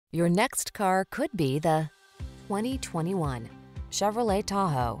Your next car could be the 2021 Chevrolet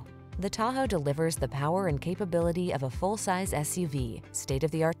Tahoe. The Tahoe delivers the power and capability of a full-size SUV,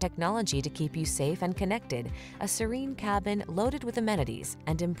 state-of-the-art technology to keep you safe and connected, a serene cabin loaded with amenities,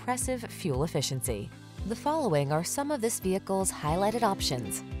 and impressive fuel efficiency. The following are some of this vehicle's highlighted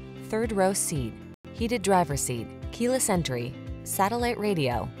options: third-row seat, heated driver's seat, keyless entry, satellite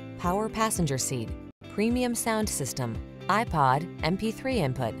radio, power passenger seat, premium sound system, iPod, MP3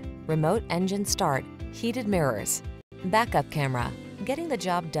 input, remote engine start, heated mirrors, backup camera. Getting the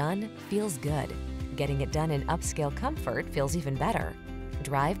job done feels good. Getting it done in upscale comfort feels even better.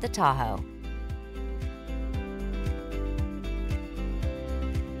 Drive the Tahoe.